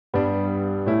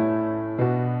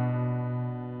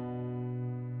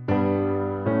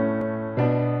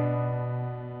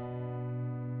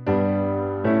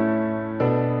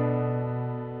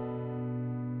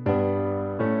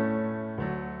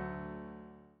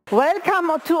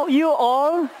Welcome to you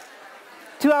all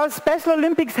to our Special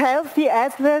Olympics Healthy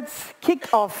Athletes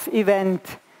Kick-Off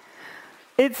event.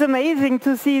 It's amazing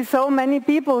to see so many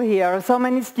people here, so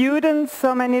many students,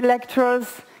 so many lecturers,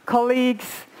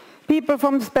 colleagues, people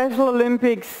from Special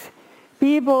Olympics,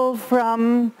 people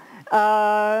from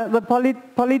many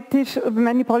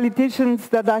politicians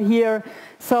that are here.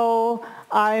 So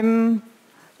I'm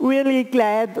really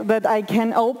glad that I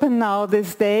can open now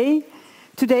this day.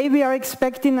 Today we are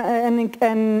expecting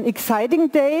an exciting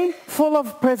day full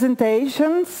of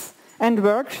presentations and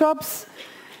workshops,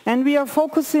 and we are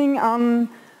focusing on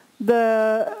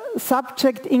the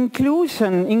subject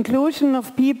inclusion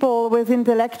of people with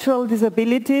intellectual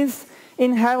disabilities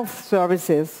in health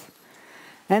services.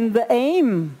 And the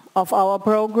aim of our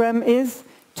program is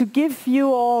to give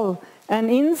you all an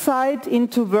insight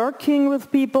into working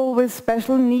with people with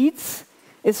special needs,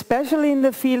 especially in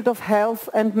the field of health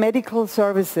and medical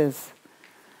services.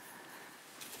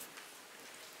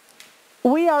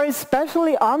 We are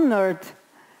especially honored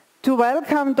to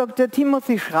welcome Dr.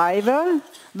 Timothy Shriver,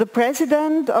 the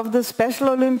President of the Special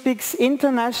Olympics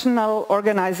International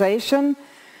Organization.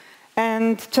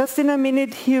 And just in a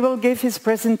minute he will give his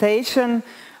presentation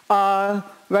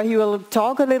where he will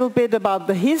talk a little bit about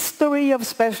the history of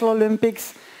Special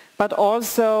Olympics, but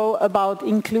also about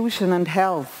inclusion and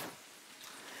health.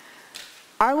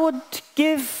 I would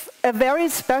give a very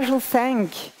special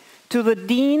thank to the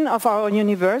Dean of our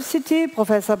university,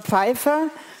 Professor Pfeiffer,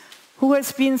 who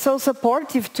has been so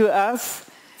supportive to us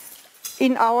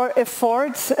in our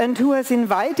efforts and who has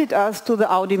invited us to the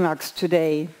Audimax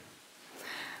today.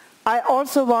 I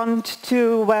also want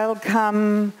to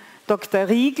welcome Dr.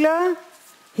 Riegler.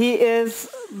 He is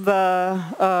the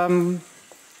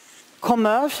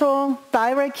commercial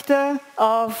director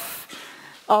of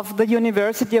the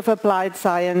University of Applied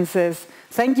Sciences.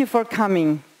 Thank you for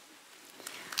coming.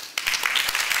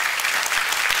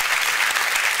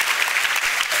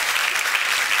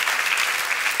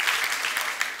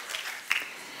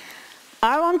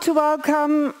 I want to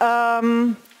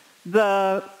welcome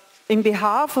in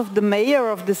behalf of the mayor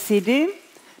of the city,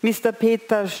 Mr.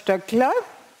 Peter Stöckler.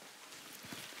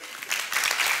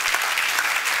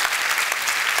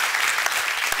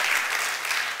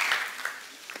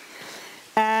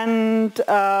 And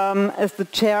as the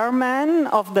chairman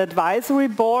of the advisory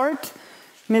board,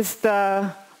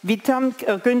 Mr.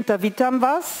 Günther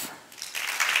Wittamwas.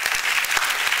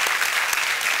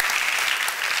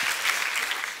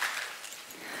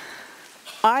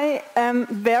 I am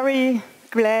very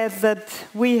glad that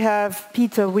we have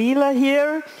Peter Wheeler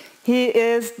here. He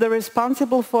is the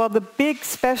responsible for the big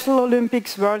Special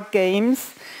Olympics World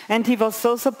Games, and he was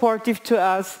so supportive to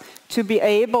us to be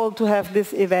able to have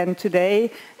this event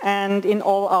today and in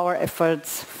all our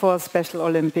efforts for Special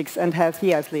Olympics and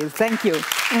healthy athletes. Thank you.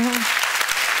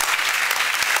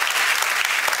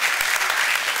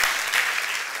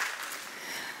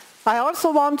 I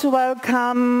also want to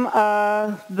welcome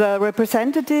the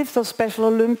representatives of Special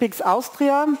Olympics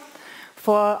Austria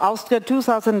for Austria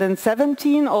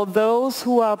 2017, or those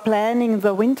who are planning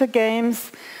the Winter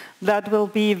Games that will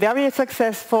be very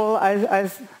successful,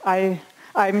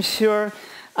 I'm sure.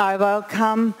 I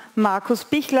welcome Markus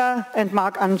Bichler and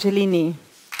Marc Angelini.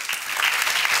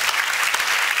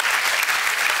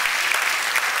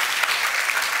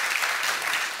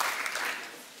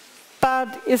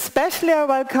 But especially I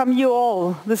welcome you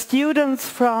all, the students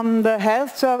from the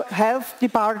health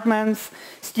departments,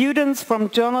 students from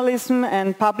journalism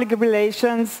and public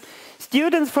relations,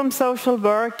 students from social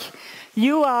work.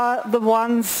 You are the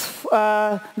ones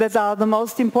that are the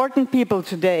most important people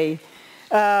today.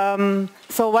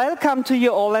 So welcome to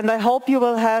you all, and I hope you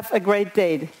will have a great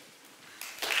day.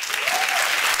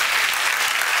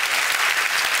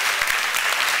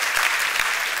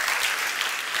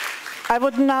 I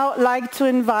would now like to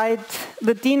invite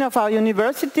the Dean of our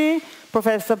university,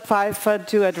 Professor Pfeiffer,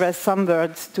 to address some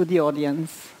words to the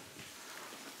audience.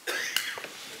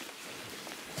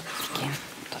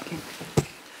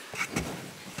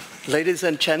 Ladies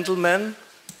and gentlemen,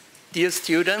 dear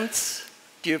students,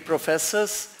 dear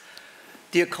professors,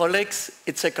 dear colleagues,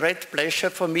 it's a great pleasure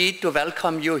for me to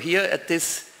welcome you here at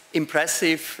this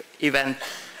impressive event.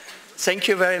 Thank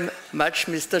you very much,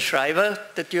 Mr. Shriver,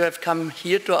 that you have come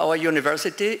here to our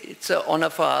university. It's an honor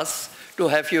for us to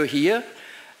have you here.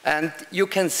 And you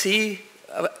can see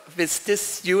with these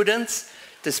students,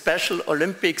 the Special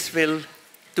Olympics we will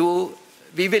do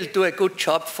a good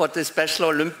job for the Special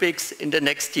Olympics in the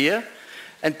next year.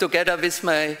 And together with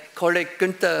my colleague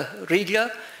Günther Riegler,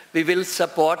 we will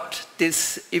support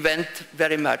this event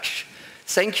very much.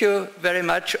 Thank you very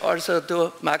much also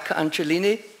to Marc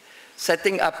Angelini.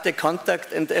 setting up the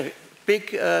contact, and a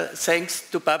big thanks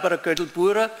to Barbara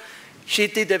Gödl-Purrer. She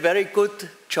did a very good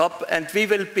job, and we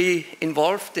will be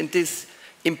involved in this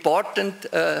important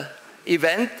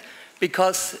event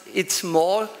because it's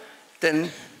more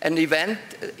than an event.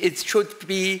 It should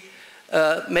be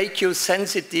make you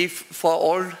sensitive for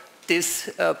all these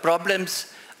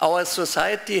problems our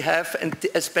society have, and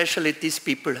especially these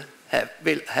people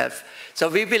will have. So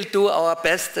we will do our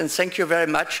best, and thank you very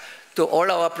much to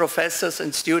all our professors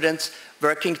and students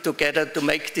working together to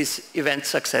make this event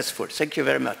successful. Thank you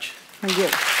very much. Thank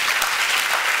you.